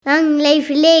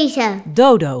even lezen.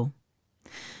 Dodo.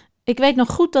 Ik weet nog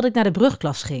goed dat ik naar de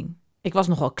brugklas ging. Ik was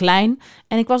nogal klein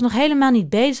en ik was nog helemaal niet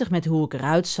bezig met hoe ik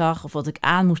eruit zag of wat ik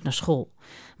aan moest naar school.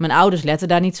 Mijn ouders letten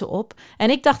daar niet zo op en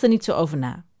ik dacht er niet zo over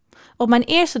na. Op mijn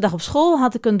eerste dag op school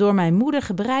had ik een door mijn moeder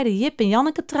gebreide Jip en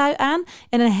Janneke trui aan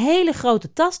en een hele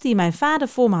grote tas die mijn vader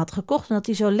voor me had gekocht omdat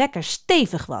die zo lekker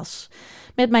stevig was.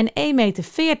 Met mijn 1,40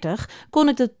 meter kon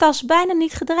ik de tas bijna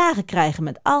niet gedragen krijgen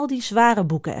met al die zware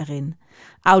boeken erin.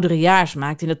 Ouderejaars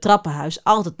maakte in het trappenhuis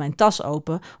altijd mijn tas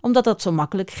open, omdat dat zo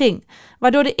makkelijk ging,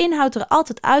 waardoor de inhoud er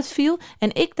altijd uitviel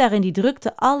en ik daar in die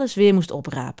drukte alles weer moest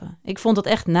oprapen. Ik vond dat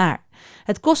echt naar.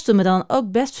 Het kostte me dan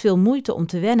ook best veel moeite om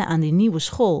te wennen aan die nieuwe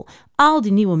school, al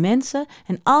die nieuwe mensen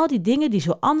en al die dingen die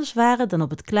zo anders waren dan op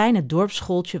het kleine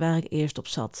dorpsschooltje waar ik eerst op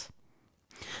zat.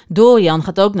 Dorian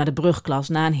gaat ook naar de brugklas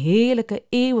na een heerlijke,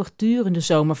 eeuwigdurende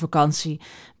zomervakantie.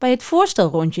 Bij het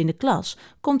voorstelrondje in de klas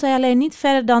komt hij alleen niet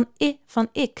verder dan I van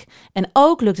ik. En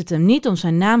ook lukt het hem niet om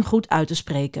zijn naam goed uit te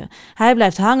spreken. Hij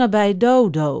blijft hangen bij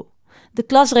Dodo. De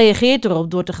klas reageert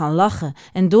erop door te gaan lachen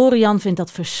en Dorian vindt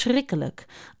dat verschrikkelijk.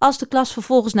 Als de klas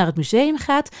vervolgens naar het museum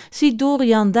gaat, ziet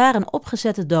Dorian daar een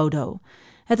opgezette Dodo.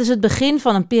 Het is het begin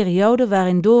van een periode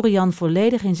waarin Dorian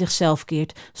volledig in zichzelf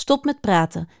keert, stopt met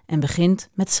praten en begint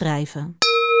met schrijven.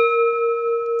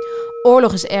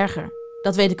 Oorlog is erger,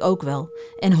 dat weet ik ook wel.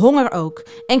 En honger ook,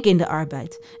 en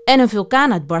kinderarbeid. En een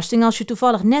vulkaanuitbarsting als je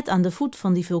toevallig net aan de voet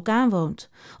van die vulkaan woont.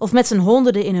 Of met z'n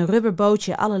honderden in een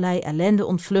rubberbootje allerlei ellende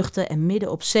ontvluchten en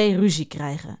midden op zee ruzie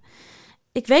krijgen.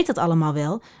 Ik weet dat allemaal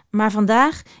wel, maar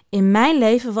vandaag, in mijn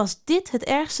leven, was dit het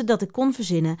ergste dat ik kon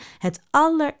verzinnen. Het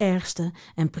allerergste.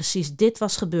 En precies dit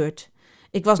was gebeurd.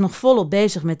 Ik was nog volop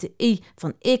bezig met de I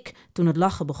van ik toen het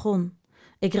lachen begon.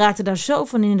 Ik raakte daar zo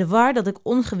van in de war dat ik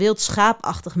ongewild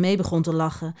schaapachtig mee begon te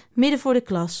lachen, midden voor de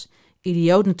klas.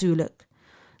 Idioot natuurlijk.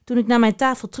 Toen ik naar mijn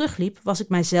tafel terugliep, was ik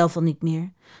mijzelf al niet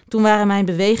meer. Toen waren mijn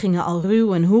bewegingen al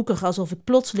ruw en hoekig, alsof ik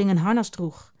plotseling een harnas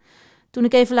droeg. Toen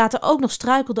ik even later ook nog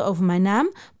struikelde over mijn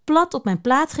naam, plat op mijn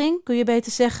plaat ging, kun je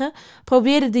beter zeggen,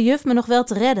 probeerde de juf me nog wel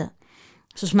te redden.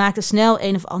 Ze maakte snel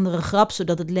een of andere grap,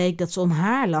 zodat het leek dat ze om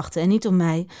haar lachte en niet om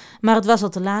mij. Maar het was al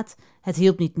te laat, het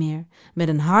hielp niet meer. Met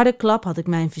een harde klap had ik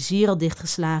mijn vizier al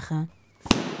dichtgeslagen.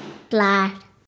 Klaar.